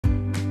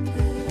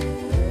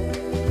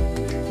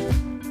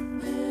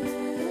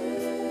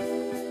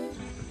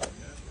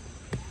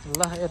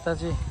ल यता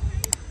चाहिँ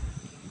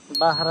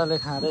बाख्राले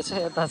खाँदैछ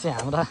यता चाहिँ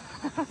हाम्रा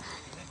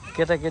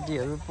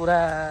केटाकेटीहरू पुरा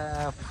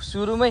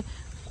सुरुमै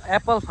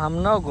एप्पल फार्म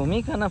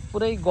नघुमिकन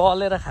पुरै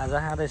गलेर खाजा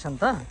खाँदैछन्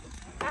त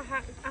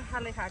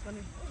आहाले खाएको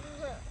नि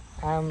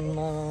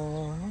आम्मा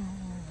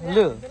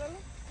लु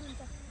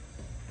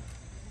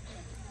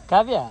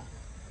काव्या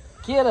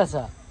के रहेछ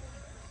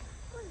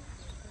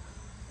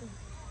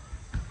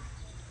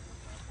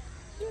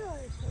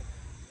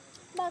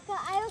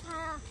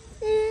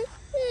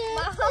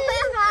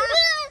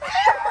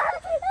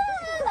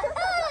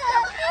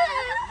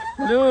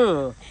लु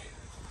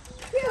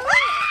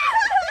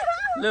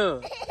लु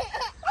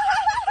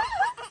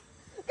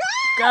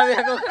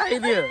काव्याको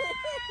खाइदियो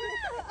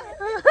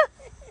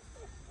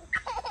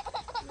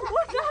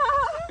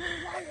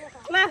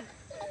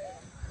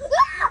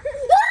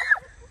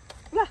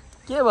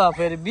के भयो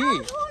फेरि बी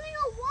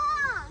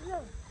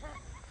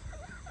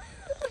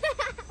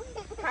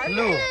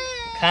लु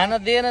खाना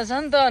दिएन छ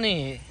नि त अनि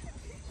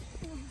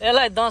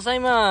यसलाई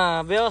दसैँमा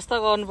व्यवस्था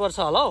गर्नुपर्छ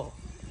होला हौ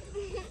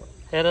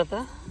हेर त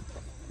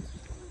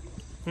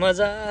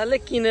मजाले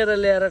किनेर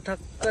ल्याएर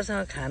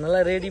ठक्कसँग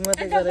खानालाई रेडी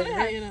मात्रै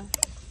गरेको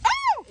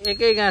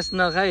एकै घाँस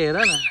नखाइ हेर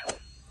न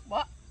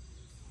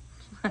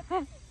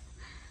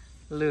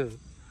लु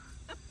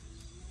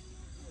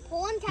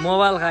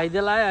मोबाइल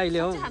खाइदिएला है अहिले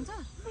हौ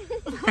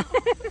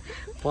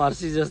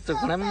पर्सी जस्तो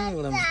क्रम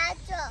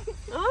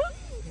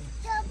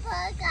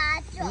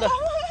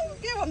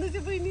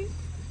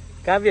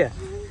काव्य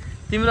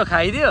तिम्रो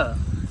खाइदियो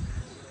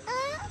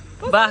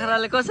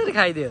बाख्राले कसरी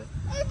खाइदियो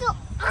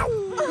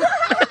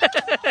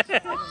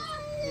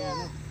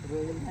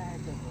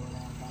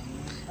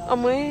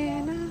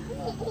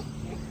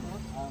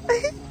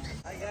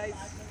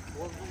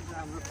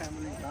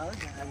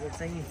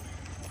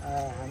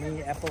हामी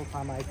एप्पल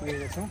फार्म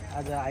आइपुगेको छौँ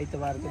आज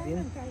आइतबारको दिन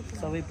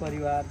सबै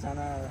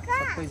परिवारजना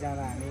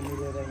सबैजना हामी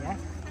मिलेर यहाँ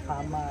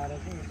फार्ममा आएर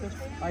चाहिँ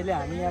अहिले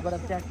हामी यहाँबाट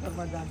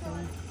ट्र्याक्टरमा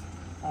जान्छौँ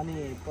अनि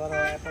पर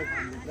एप्पल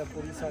फार्मभित्र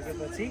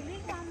पुगिसकेपछि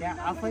त्यहाँ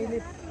आफैले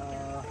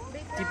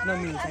टिप्न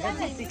मिल्छ क्या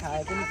जति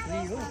खाए पनि फ्री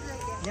हो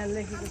यहाँ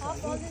लेखेको छ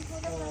कि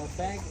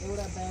ब्याग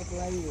एउटा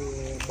ब्यागलाई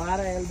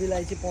 12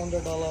 एलबीलाई चाहिँ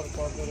 $15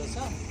 पर्दो रहेछ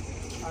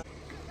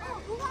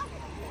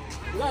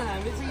ल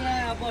हामी चाहिँ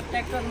यहाँ अब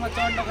ट्र्याक्टरमा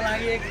चढ्नको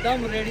लागि एकदम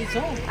रेडी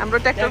छौँ हाम्रो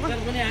ट्र्याक्टर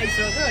पनि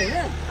आइसक्यो होइन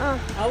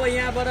अब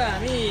यहाँबाट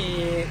हामी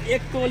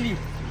एक टोली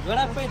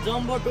गडापै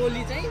जम्बो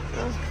टोली चाहिँ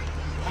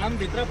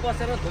फार्मभित्र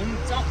पसेर धुम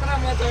चक्र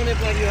मचाउने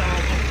परियो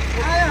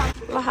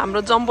ल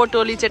हाम्रो जम्बो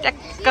टोली चाहिँ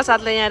ट्याक्क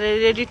साथले यहाँ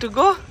रेडी टु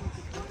गो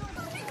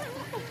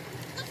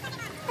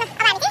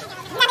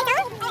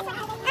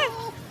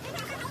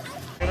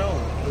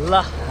ल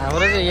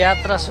हाम्रो चाहिँ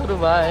यात्रा सुरु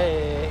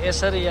भयो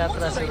यसरी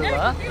यात्रा सुरु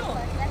भयो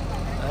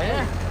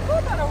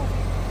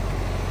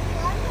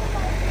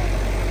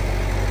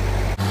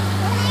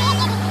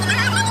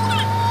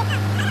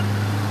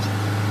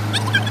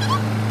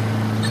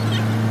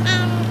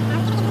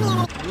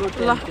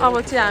ल अब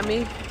चाहिँ हामी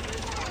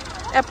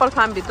एप्पल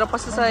फार्मभित्र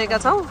पसिसकेका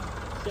छौँ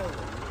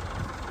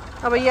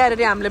अब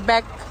यहाँनिर हामीले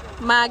ब्याग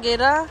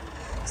मागेर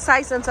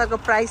साइज अनुसारको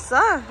प्राइस छ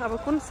अब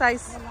कुन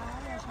साइज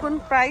कुन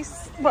प्राइस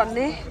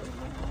भन्ने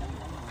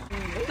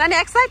नानी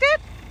excited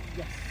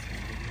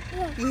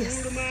Yes.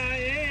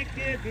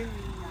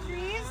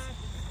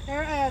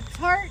 They're a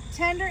tart,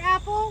 tender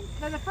apple.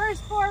 They're the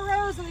first 4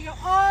 rows, and they go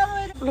all the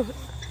way to.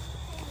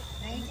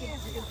 Thank you.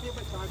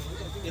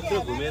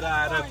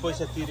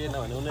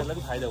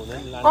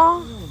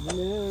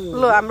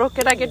 ल हाम्रो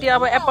केटाकेटी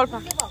अब Apple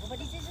farm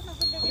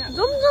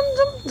zoom zoom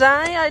zoom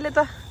जाएँ अहिले त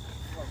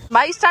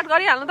भाइ स्टार्ट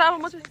गरिहाल्नु त अब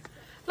म चाहिँ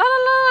ल ल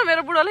ल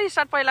मेरो बुढोले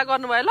स्टार्ट पहिला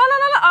गर्नुभयो ल ल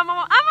ल आमा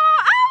आमा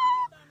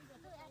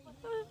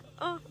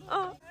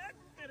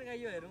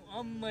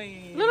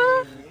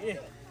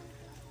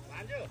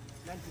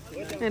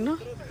हेर्नु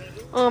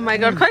ओ माई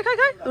गड खै खै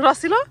खै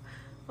रसिलो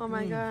ओ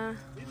माई गड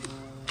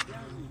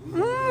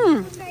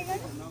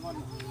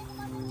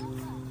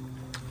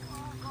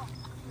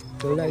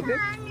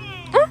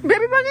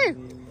बेबी पनि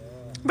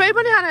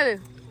खाने अरे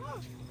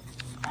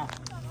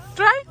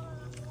try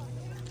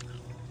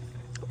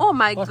oh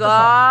my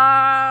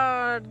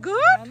God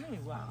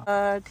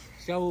good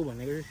स्याउ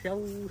भनेको स्याउ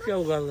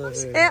स्याउ गर्दा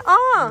ए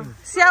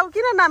स्याउ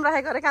किन नाम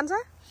राखेको अरे कान्छ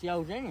स्याउ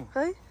चाहिँ नि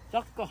है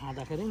चक्क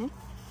खाँदाखेरि नि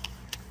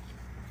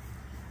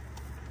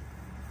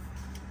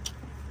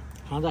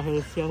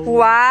स्याउ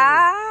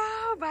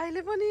वाह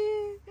भाइले पनि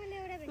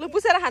लु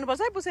पुसेर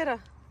खानुपर्छ है पुसेर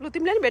लु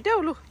तिमीले नि भेट्यौ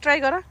लु ट्राई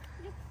गर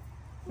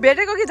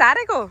भेटेको कि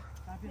झारेको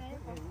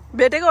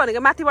भेटेको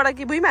भनेको माथिबाट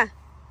कि भुइँमा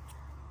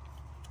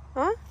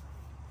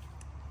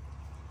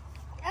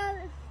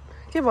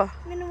के भयो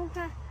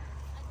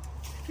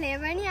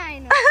फ्लेभर नि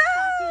आएन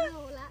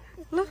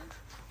ल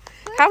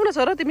खाऊ न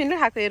छोरो तिमीले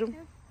खाएको हेरौँ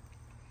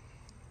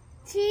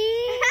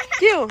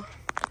के हो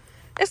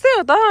यस्तै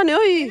हो त अनि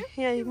हो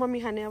यहाँ मम्मी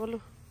खाने अब लु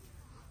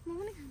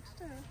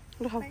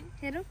ल खाऊ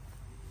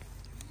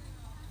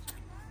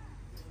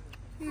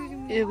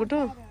ए गुटो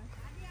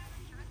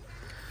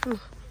ल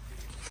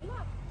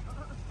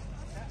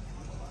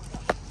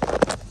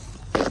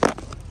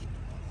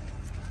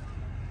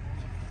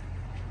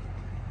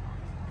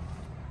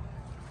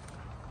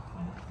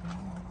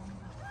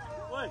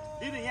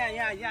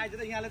यहाँ आइज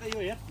त यहाँले त यो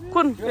हेर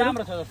कुन यो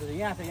राम्रो छ जस्तो छ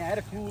यहाँ छ यहाँ हेर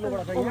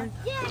ठुलोबाट छ यहाँ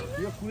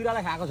यो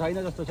कुइरालाई खाएको छैन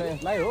जस्तो छ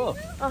यसलाई हो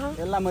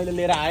यसलाई मैले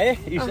लिएर आएँ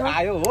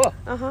आयो हो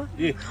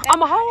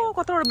अम्मा हौ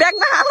कत्रो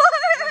ब्यागमा हालो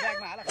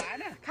ब्यागमा हाल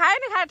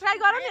खाएन खाए ट्राई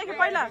गर नि एकि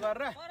पहिला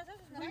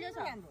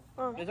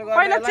यसो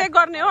पहिला चेक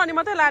गर्ने हो अनि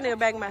मात्रै लाने हो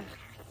ब्यागमा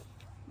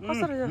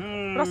कसरी छ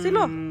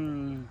रसिलो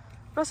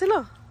रसिलो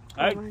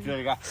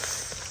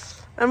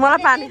मलाई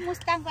पानी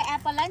मुस्ताङको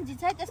एप्पल लाइन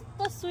जित्छ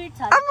त्यस्तो स्वीट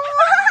छ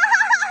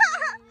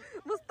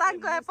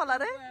मुस्ताङको एप्पल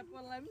अरे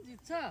एप्पललाई पनि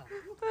जित्छ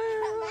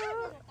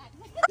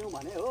त्यो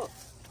भने हो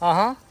अह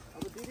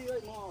अब दिदी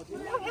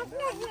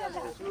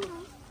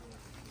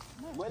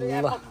मैले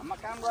एप्पलमा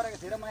काम गरेको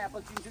थिएँ र म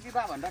एप्पल चिन्छु कि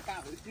बा भनेर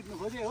चिन्नु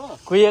खोजेँ हो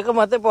कुहिएको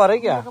मात्रै पऱ्यो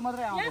क्या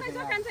मात्रै आउँछ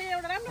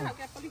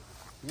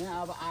यहाँ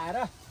अब आएर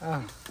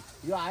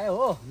यो आयो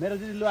हो मेरो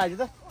दिदी लु आइज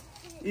त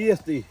यी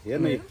यस्तै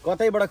हेर्नु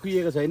कतैबाट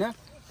कुहिएको छैन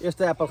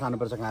यस्तो एप्पल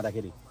खानुपर्छ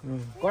खाँदाखेरि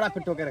कडा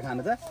फेरि टोकेर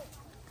खानु त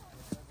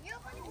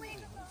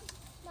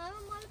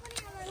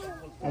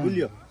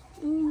बुझ्यो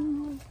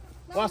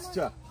कस छ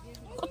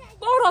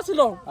कस्तो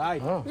रसिलो हाय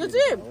यो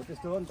चाहिँ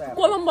त्यस्तो हो नि त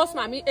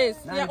कोलम्बसमा हामी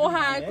यहाँ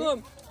ओहाएको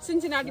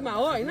सिन्सिनाटीमा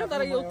हो होइन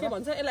तर यो के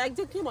भन्छ यसलाई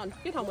एक्ज्याक्ट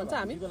के ठाउँ भन्छ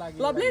हामी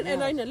लभल्यान्ड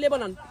एन्ड होइन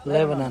लेबनन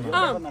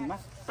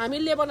हामी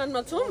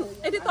लेबननमा छौँ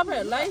यदि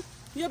तपाईँहरूलाई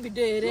यो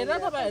भिडियो हेरेर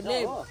तपाईँहरूले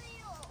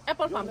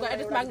एप्पल फार्मको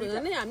एड्रेस माग्नुहुन्छ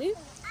भने हामी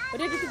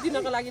रेडी टु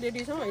दिनको लागि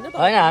रेडी छौँ होइन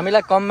होइन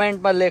हामीलाई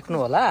कमेन्टमा लेख्नु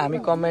होला हामी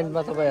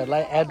कमेन्टमा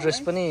तपाईँहरूलाई एड्रेस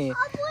पनि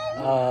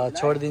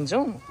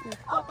छोडिदिन्छौँ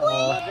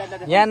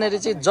यहाँनिर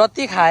चाहिँ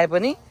जति खाए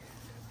पनि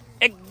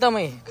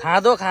एकदमै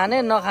खाँदो खाने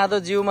नखाँदो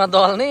जिउमा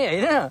दल्ने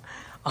होइन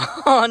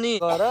अनि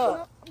गएर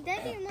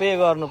पे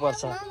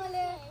गर्नुपर्छ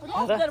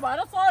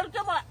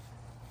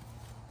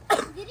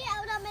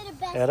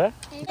हेर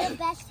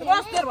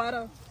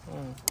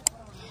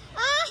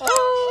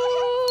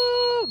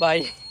भाइ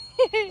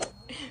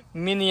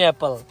मिनी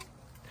एप्पल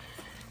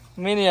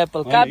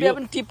काव्य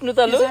पनि टिप्नु त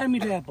लु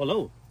मिठो एप्पल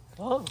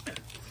हौ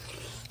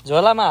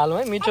झोलामा हालौँ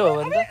है मिठो हो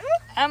भने त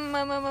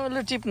आम्मामा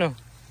लु टिप्नु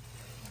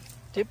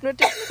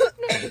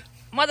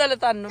मजाले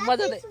तान्नु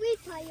मजाले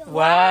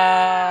वा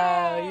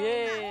ये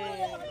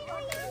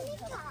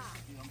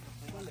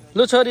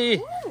लु छोरी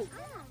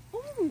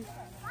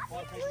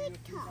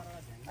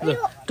लु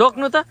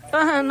टोक्नु त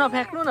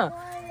नफ्याक्नु न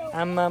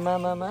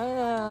आम्मामा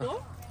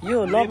यो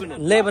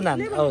लेबनान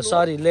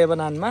सरी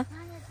लेबनानमा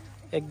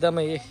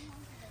एकदमै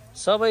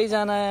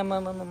सबैजना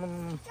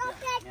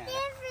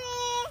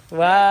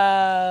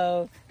वाउ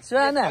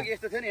सुहाना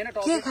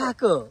के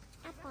खाएको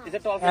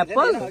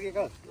एप्पल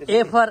ए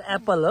फर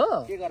एप्पल हो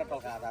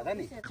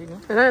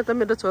त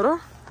मेरो छोरो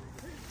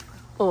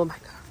ओ माइ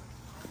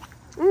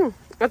गॉड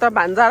यता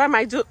भान्जा र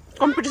माइजू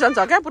कम्पिटिसन छ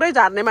क्या पुरै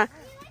झार्नेमा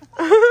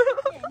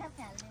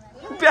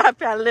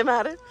फ्याल्नेमा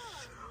अरे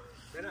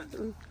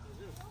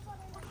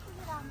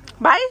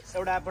भाइ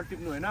एउटा एप्पल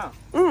टिप्नु होइन अनि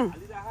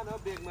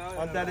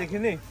त्यहाँदेखि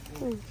नि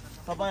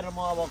तपाईँ र म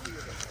अब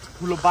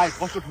ठुलो बाइक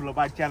कस्तो ठुलो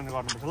बाइक च्यालेन्ज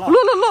गर्नुपर्छ ल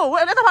ल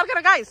यता फर्केर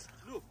गाइस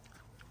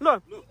ल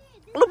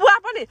बुवा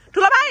पनि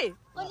ठुलो भाइ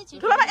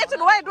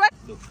एकछिन वेट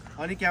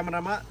अनि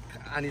क्यामेरामा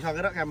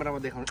हानिसकेर क्यामेरामा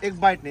देखाउनु एक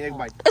बाइट नि एक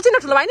बाइट एकछिन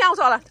ठुलो भाइ नि आउँछ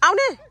होला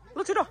आउने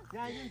लु छिटो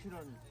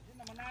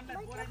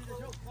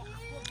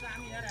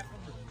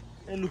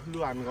ए लु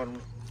हामी गर्नु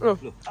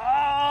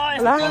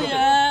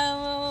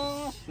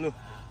ल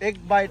एक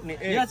बाइट नि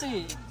यो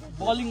चाहिँ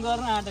बलिङ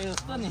गर्न आँटेको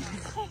जस्तो नि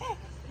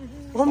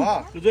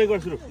लु जोइ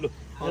गर्छु लु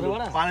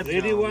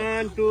रेडी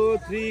 1 2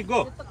 3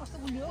 गो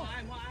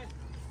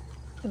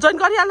जोइन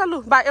गरिहाल लु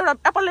भाइ एउटा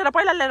एप्पल लिएर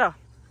पहिला लिएर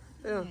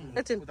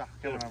एकछिन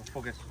क्यामेरामा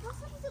फोकस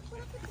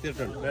तेरो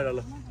टर्न मेरो ल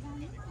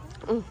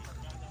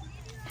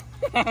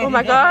ओ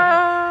माय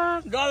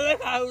गॉड डल्लै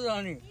खाऊ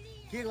अनि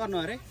के गर्नु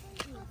अरे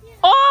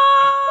ओ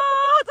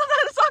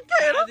तपाईहरु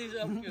सक्यो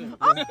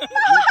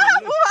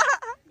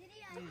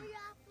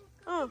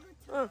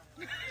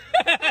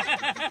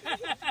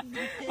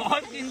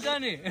किन्छ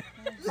नि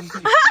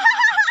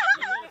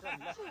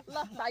ल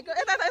भाइको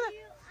यता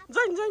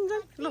जोइन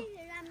ल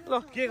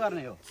के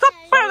गर्ने हो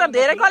सबैभन्दा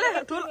धेरै गले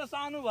ठुलो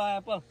सानो भयो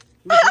एप्पल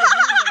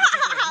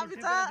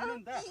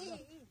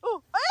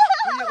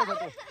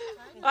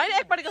होइन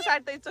एकपट्टिको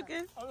साइड त इच्छो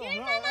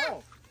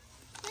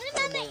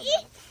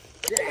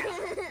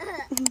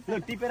लु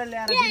टिपेर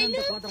ल्याएर दिनु नि त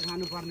कत्रो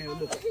खानु पर्ने हो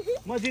लु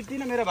म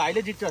जित्दिनँ मेरो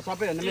भाइले जित्छ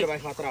सबैभन्दा मेरो भाइ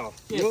खतरा हो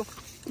यो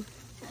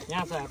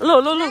यहाँ छ ल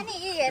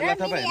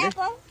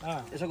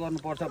यसो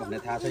गर्नुपर्छ भन्ने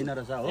थाहा छैन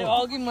रहेछ हो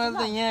अघि मैले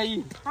त यहाँ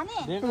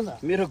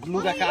मेरो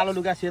लुगा कालो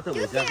लुगा सेतो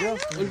भइसक्यो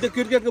अनि त्यो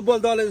क्रिकेटको बल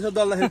दलेको छ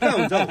दल्दाखेरि कहाँ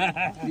हुन्छ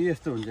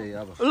यस्तो हुन्छ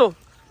अब ल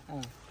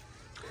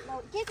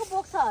केको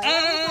बोक्स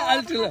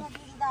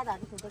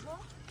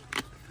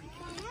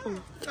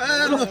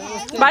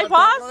भाइ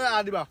फर्स्ट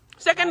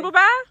सेकेन्ड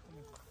बुबा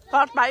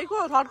थर्ड भाइको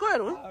थर्डको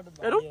हेरौँ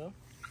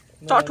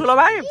ठुलो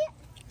भाइ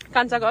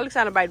कान्छाको अलिक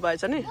सानो बाइट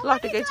भएछ नि ल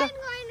ठिकै छ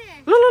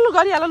लु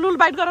गरिहाल लु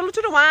बाइट गर लु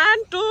छिटो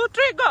 1 2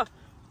 3 गो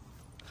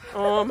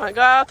ओ माय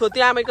गॉड थोती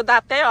आमैको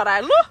दाँत त्यही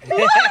हरायो लु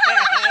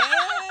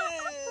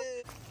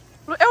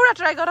एउटा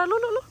ट्राई गर लु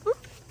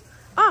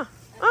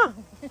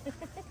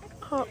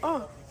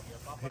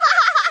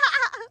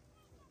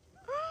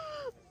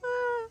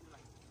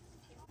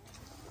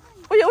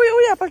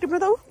एप्पल टिप्नु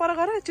त ऊ पर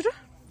गर छिटो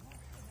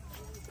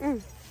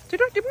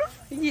छिटो टिप्नु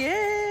ये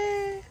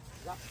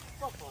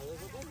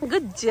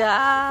good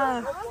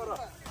job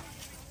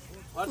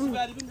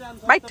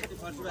bite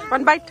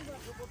one byte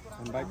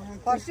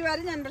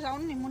फर्सीबारी जानुपर्छ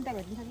आउनु नि मुन्टा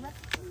भेट्नु सक्छ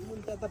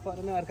मुन्टा त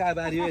परेन अर्का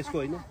बारी हो यसको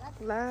होइन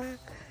ला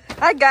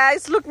हाई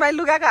गाइस लुक माई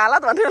लुगाको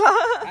हालत भन्नु ल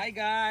Hi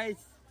guys,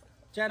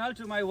 channel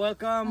to my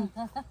welcome,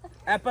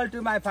 apple to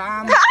my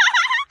farm.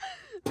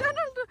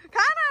 Channel to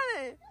खाना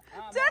नि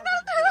channel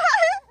to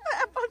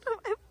Apple to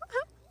my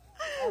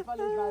Apple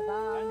is my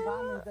farm,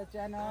 farm is the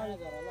channel.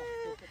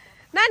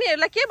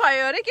 नानीहरूलाई के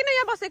भयो अरे किन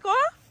यहाँ बसेको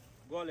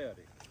गल्यो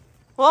अरे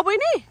हो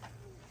बहिनी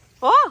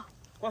हो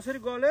कसरी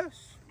गल्यो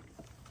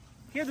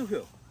के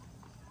दुख्यो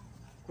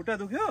खुट्टा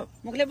दुख्यो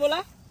मुखले बोला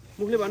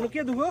मुखले भन्नु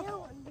के दुख्यो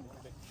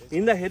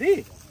हिँड्दाखेरि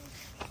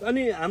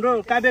अनि हाम्रो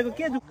काव्यको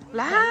के दुख्यो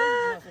ला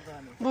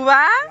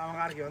बुबा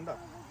लगार के हो नि त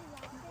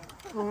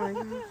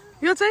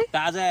यो चाहिँ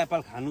ताजा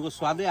एप्पल खानुको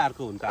स्वादै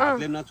अर्को हुन्छ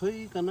हातले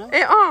नछोइकन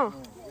ए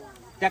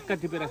ट्याक्क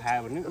टिपेर खायो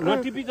भने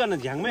नटिपिकन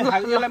झ्याङमै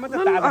खाएको यसलाई मात्रै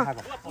ताजा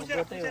खाएको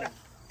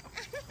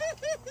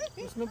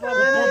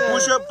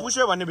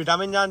पुस्यो भन्ने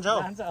भिटामिन जान्छ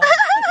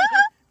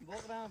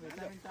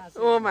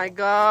ओ माई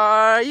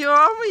गॉड यो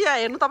यहाँ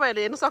हेर्नु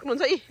तपाईहरुले हेर्नु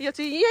सक्नुहुन्छ यो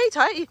चाहिँ यही छ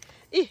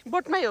है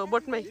बोटमै हो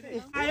बोटमै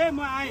आए म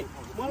आए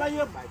मलाई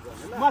यो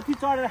माथि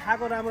चढेर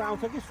खाएको राम्रो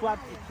आउँछ कि स्वाद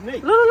नै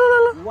ल ल ल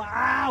ल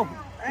वाउ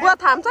बुवा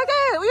थाम्छ के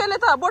उयोले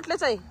त बोटले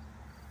चाहिँ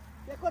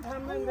केको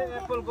थाम्दैन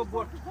एप्पलको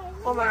बोट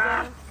ओ माई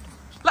गॉड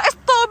ल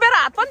यस्तो बेर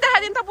हात पनि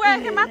देखाइदिनु त बुवा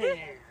के माथि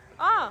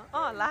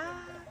ला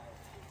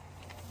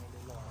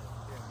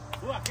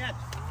बुवा क्याच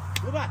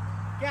बुबा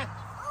क्याच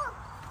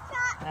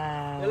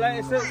यसलाई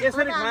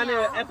यसरी खाने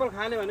एप्पल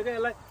खाने भनेको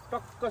यसलाई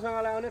टक्कसँग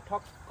लगाउने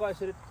ठक्क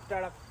यसरी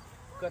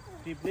टाढक्क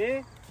टिप्ने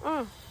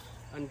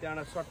अनि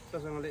त्यहाँबाट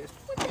सट्टसँगले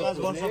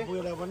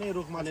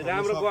अनि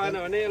राम्रो गएन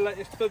भने यसलाई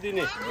यस्तो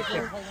दिने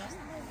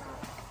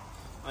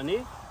अनि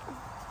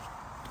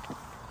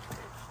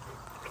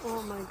ओ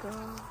माई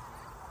गॉड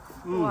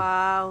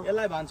वाउ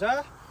यसलाई भन्छ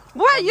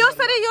बुवा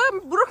यसरी यो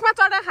रुखमा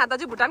चढेर खाँदा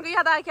चाहिँ भुटानको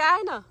याद आयो कि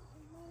आएन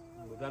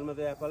भुटानमा त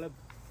एप्पलले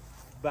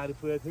बारी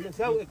पुगेको थिएन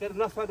स्याउ एकचोटि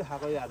नस्पाती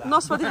खाएको याद आयो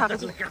नस्पति खाएको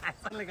छु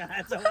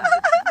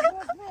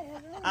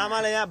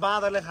आमाले यहाँ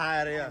बाँदरले खायो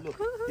अरे यहाँ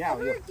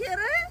हो यो के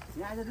रे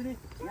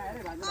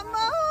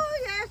अम्मा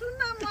यहाँ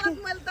सुन्न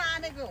मैले त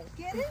आनेको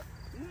के रे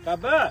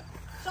काबा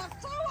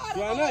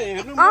सुन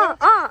हेर्नु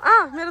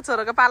मेरो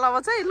छोराको पालामा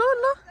चाहिँ लु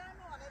लु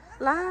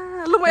ला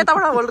लु म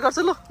यताबाट होल्ड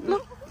गर्छु लु लु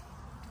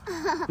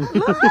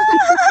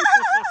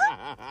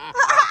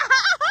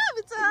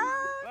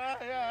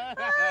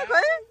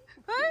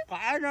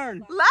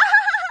ला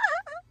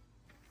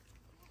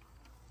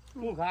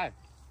ऊ खाए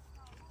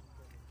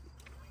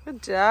Good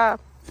job.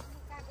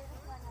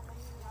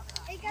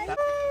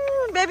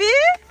 बेबी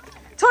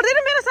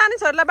छोड्दिनु मेरो सानो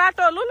छोरीलाई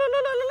बाटो लु लु लु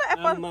लु लु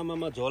एप्पल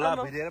आमामा झोला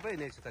भिरेर पो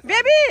हिँडेको छ त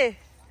बेबी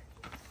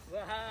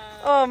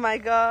ओ माई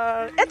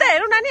गॉड यता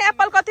हेरौ नानी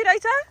एप्पल कति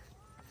रहेछ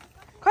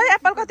खै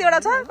एप्पल कतिवटा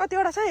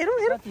छ हेरौ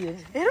हेरौ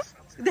हेरौ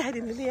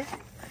देखाइदिनु नि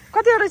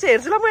कतिवटा छ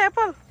हेर्छु ल म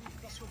एप्पल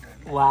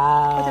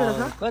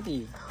वाउ कति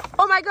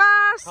ओ माई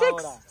गॉड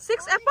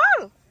 6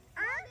 एप्पल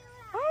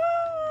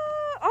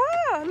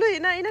लु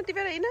हिँड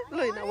टिपेर हिँड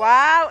लु हिँड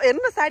वाउ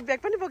हेर्नु न साइड ब्याग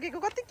पनि बोकेको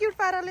कति क्युट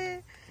पाराले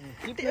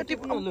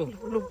टिप्नु लु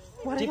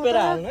टिपेर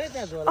हाल्नु है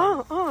त्यहाँ झोला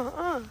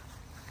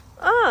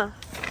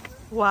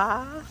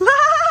वाउ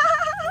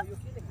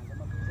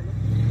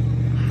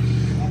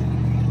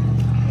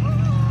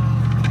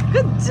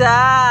गुड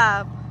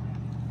जॉब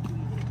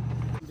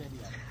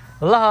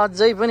ल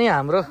अझै पनि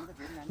हाम्रो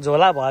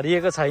झोला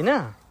भरिएको छैन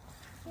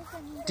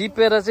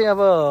टिपेर चाहिँ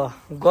अब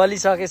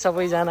गलिसके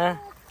सबैजना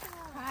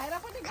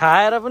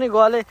खाएर पनि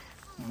गले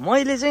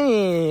मैले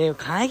चाहिँ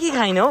खाएँ कि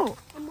खाइनँ हौ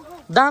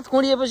दाँत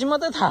कुँडिएपछि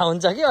मात्रै थाहा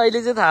हुन्छ कि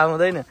अहिले चाहिँ थाहा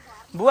हुँदैन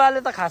बुवाले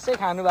त खासै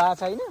खानु भएको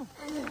छैन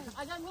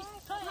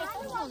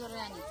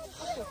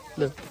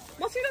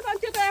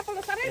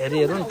हेरी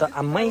हेरौँ नि त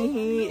आम्मै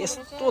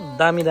यस्तो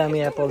दामी दामी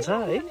एप्पल छ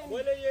है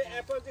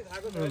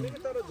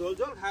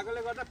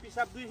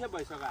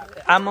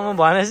आमामा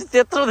भनेपछि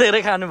त्यत्रो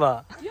धेरै खानु भयो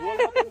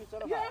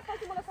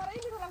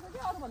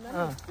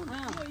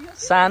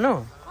सानो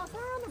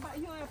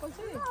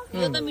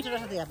यो त मिठो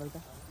रहेछ त एप्पल त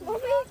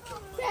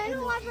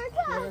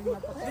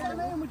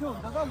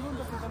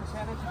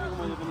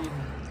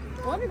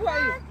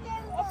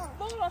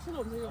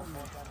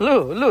लु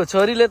लु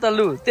छोरीले त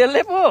लु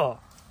त्यसले पो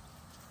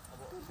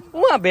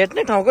उहाँ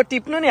भेट्ने ठाउँको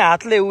टिप्नु नि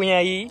हातले उ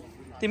यहाँ यी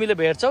तिमीले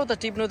भेट्छौ त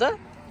टिप्नु त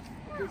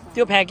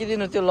त्यो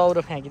फ्याँकिदिनु त्यो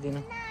लौरो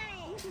फ्याँकिदिनु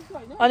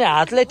अनि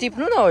हातले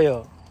टिप्नु न हो यो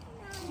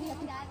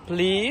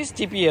प्लिज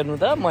टिपी हेर्नु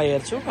त म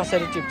हेर्छु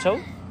कसरी टिप्छौ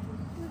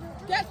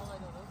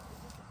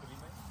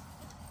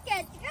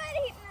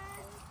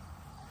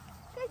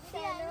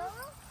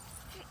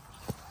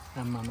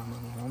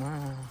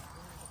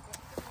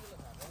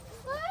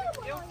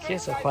के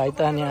छ खुवाइ त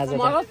अनि आज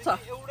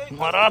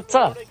मरद छ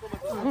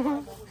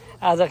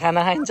आज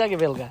खाना खाइन्छ कि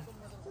बेलुका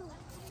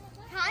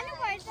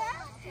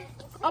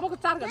अबको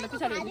 4 घण्टा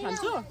पछाडि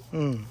खान्छु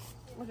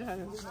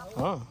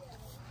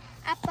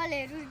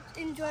एप्पलहरू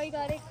इन्जोय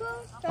गरेको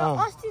तर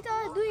अस्ति त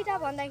दुईटा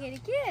भन्दाखेरि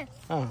के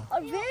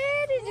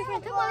भेरी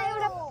डिफरेन्ट थियो मलाई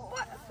एउटा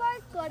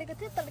फर्स्ट गरेको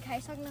थियो तर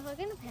खाइसक्न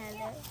सकेन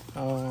फ्याले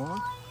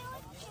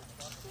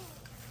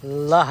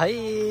ल है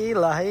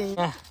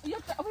यो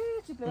अब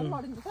चिप्लेर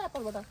लडिन्छ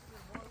एप्पलबाट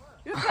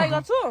यो ट्राई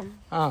गर्छु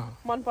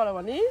मन पर्यो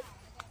भने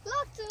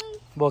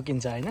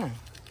बोकिन्छ हैन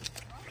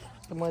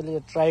मैले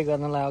ट्राई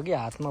गर्नलाई अघि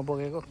हातमा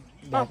बोकेको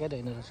भ्याकै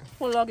छैन रहेछ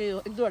म लगेँ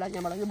एक दुईवटा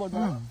यहाँबाट यो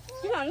बोर्डबाट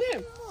किनभने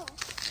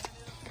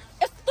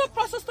यस्तो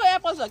प्रशस्त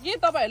एप्पल छ कि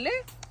तपाईँहरूले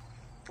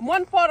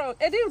मन पर्यो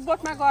यदि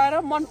बोटमा गएर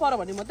मन पर्यो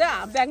भने मात्रै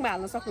ब्यागमा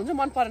हाल्न सक्नुहुन्छ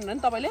मन परेन भने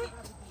तपाईँले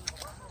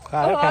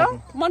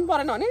मन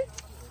परेन भने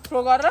थ्रो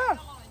गरेर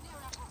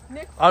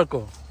अर्को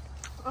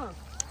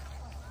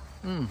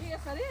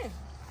यसरी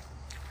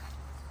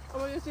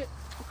अब यो चाहिँ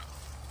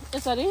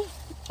यसरी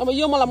अब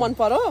यो मलाई मन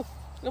पर्यो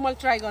यो मैले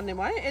ट्राई गर्ने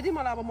भयो यदि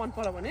मलाई अब मन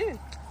पर्यो भने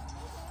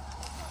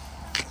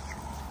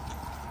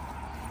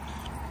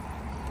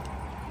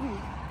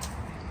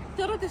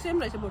तर त्यो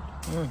सेम रहेछ बोट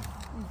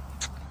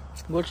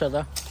गुड छ त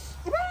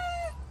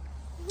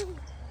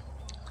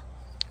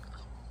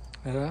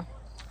हेर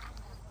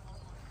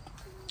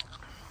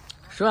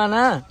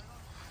सुहाना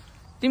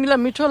तिमीलाई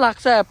मिठो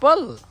लाग्छ एप्पल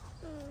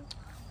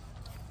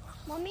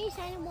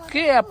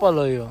के एप्पल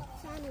हो यो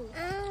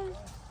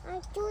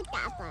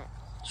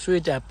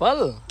स्वीट एप्पल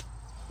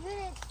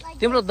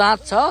तिम्रो दाँत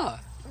छ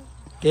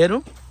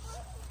हेरौँ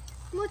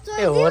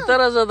ए हो त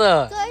रहेछ त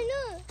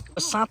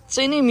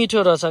साँच्चै नै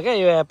मिठो रहेछ क्या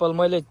यो एप्पल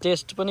मैले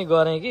टेस्ट पनि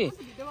गरेँ कि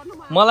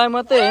मलाई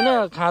मात्रै होइन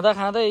खाँदा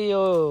खाँदै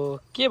यो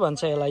के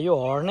भन्छ यसलाई यो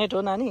हर्नेट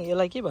हो नानी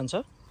यसलाई के भन्छ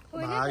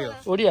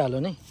उडिहाल्यो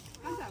नि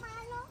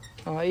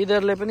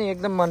यिनीहरूले पनि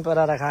एकदम मन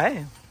पराएर खाए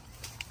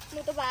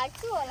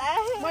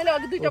मैले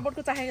अघि दुईटा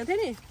बोटको चाहेको थिएँ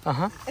नि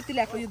यति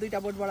ल्याएको यो दुईटा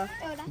बोटबाट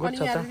अनि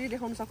यहाँ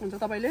देखाउन सक्नुहुन्छ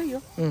तपाईँले यो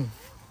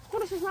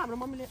कुन सुसमा हाम्रो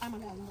मम्मीले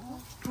आमाले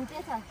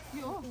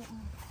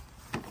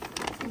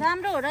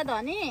राम्रो हो र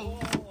धनी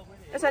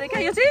यसरी क्या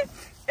यो चाहिँ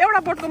एउटा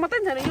बोटको मात्रै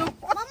छैन यो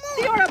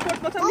कतिवटा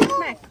बोटको छ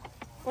मिक्समा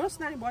होस्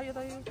नानी भयो त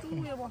यो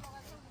चुयो भयो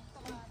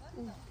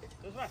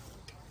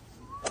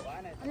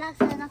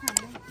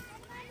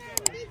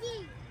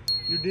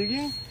You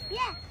digging?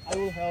 Yeah. I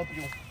will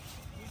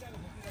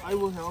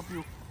help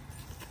you.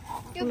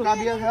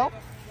 Rabia help?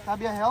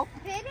 Rabia help?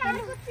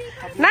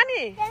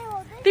 नानी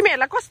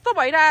तिमीहरूलाई कस्तो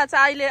भइरहेछ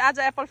अहिले आज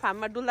एप्पल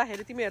फार्ममा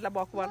डुल्दाखेरि तिमीहरूलाई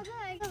भगवान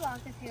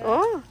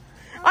हो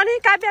अनि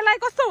काव्यलाई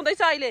कस्तो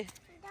हुँदैछ अहिले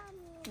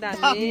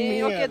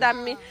दामी ओके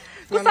दामी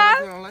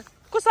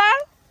कुशल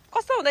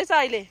कस्तो हुँदैछ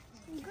अहिले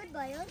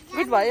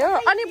गुड भयो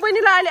अनि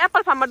बहिनीलाई अहिले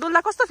एप्पल फार्ममा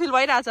डुल्दा कस्तो फिल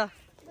भइरहेछ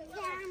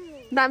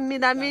दामी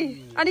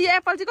अनि यो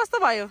एप्पल चाहिँ कस्तो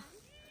भयो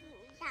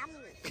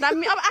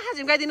दामी अब आँखा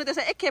झिम्काइदिनु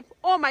त्यसो एकखेप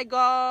ओ माई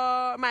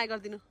गड माया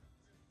गरिदिनु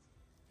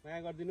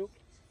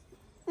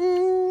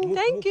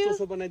थ्याङ्क यू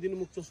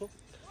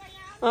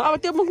अब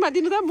त्यो मुखमा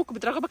दिनु त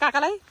मुखभित्रको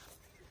काकालाई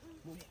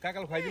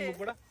खुवाइदिनु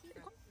मुखबाट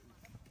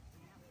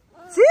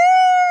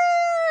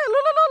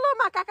लु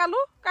मा काका लु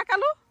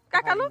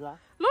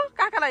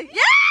काकालाई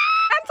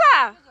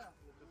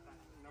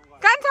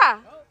कान्छा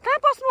कहाँ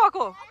पस्नु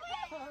भएको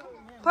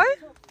खै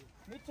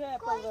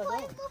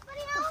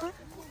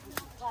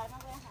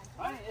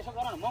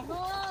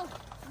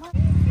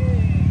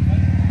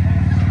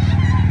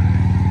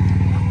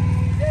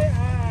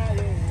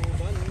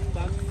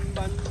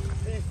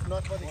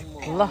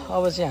ल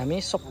अब चाहिँ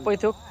हामी सबै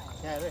थोक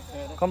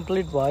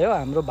कम्प्लिट भयो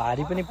हाम्रो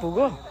भारी पनि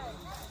पुग्यो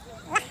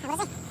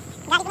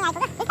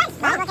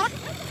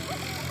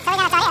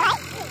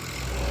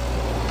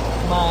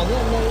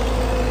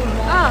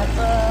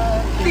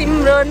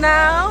तिम्रो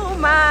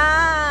नाउँमा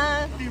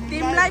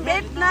तिमीलाई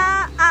भेट्न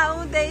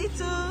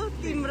आउँदैछु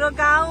तिम्रो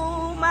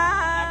गाउँमा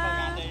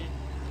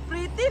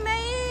प्रीति नै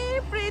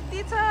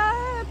प्रीति छ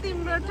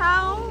तिम्रो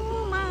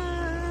ठाउँमा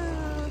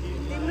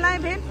तिमीलाई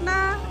भेट्न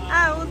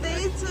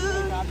आउँदैछु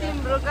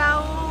तिम्रो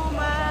गाउँ